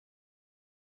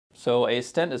So a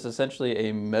stent is essentially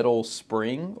a metal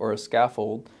spring or a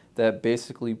scaffold that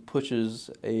basically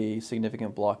pushes a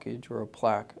significant blockage or a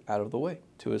plaque out of the way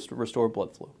to restore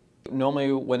blood flow.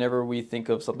 Normally, whenever we think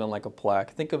of something like a plaque,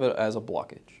 think of it as a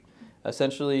blockage.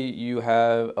 Essentially, you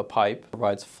have a pipe that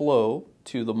provides flow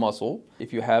to the muscle.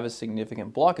 If you have a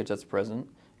significant blockage that's present,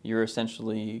 you're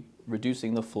essentially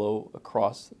reducing the flow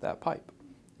across that pipe.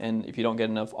 And if you don't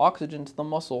get enough oxygen to the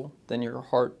muscle, then your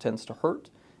heart tends to hurt.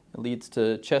 It leads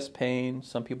to chest pain.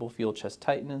 Some people feel chest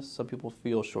tightness. Some people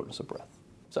feel shortness of breath.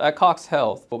 So at Cox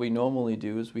Health, what we normally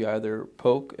do is we either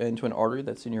poke into an artery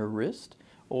that's in your wrist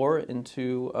or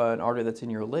into an artery that's in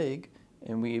your leg,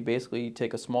 and we basically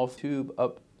take a small tube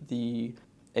up the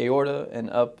aorta and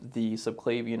up the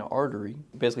subclavian artery,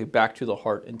 basically back to the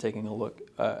heart, and taking a look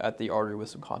at the artery with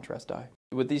some contrast dye.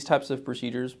 With these types of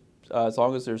procedures, as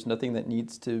long as there's nothing that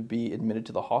needs to be admitted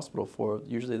to the hospital for,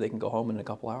 usually they can go home in a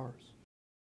couple hours.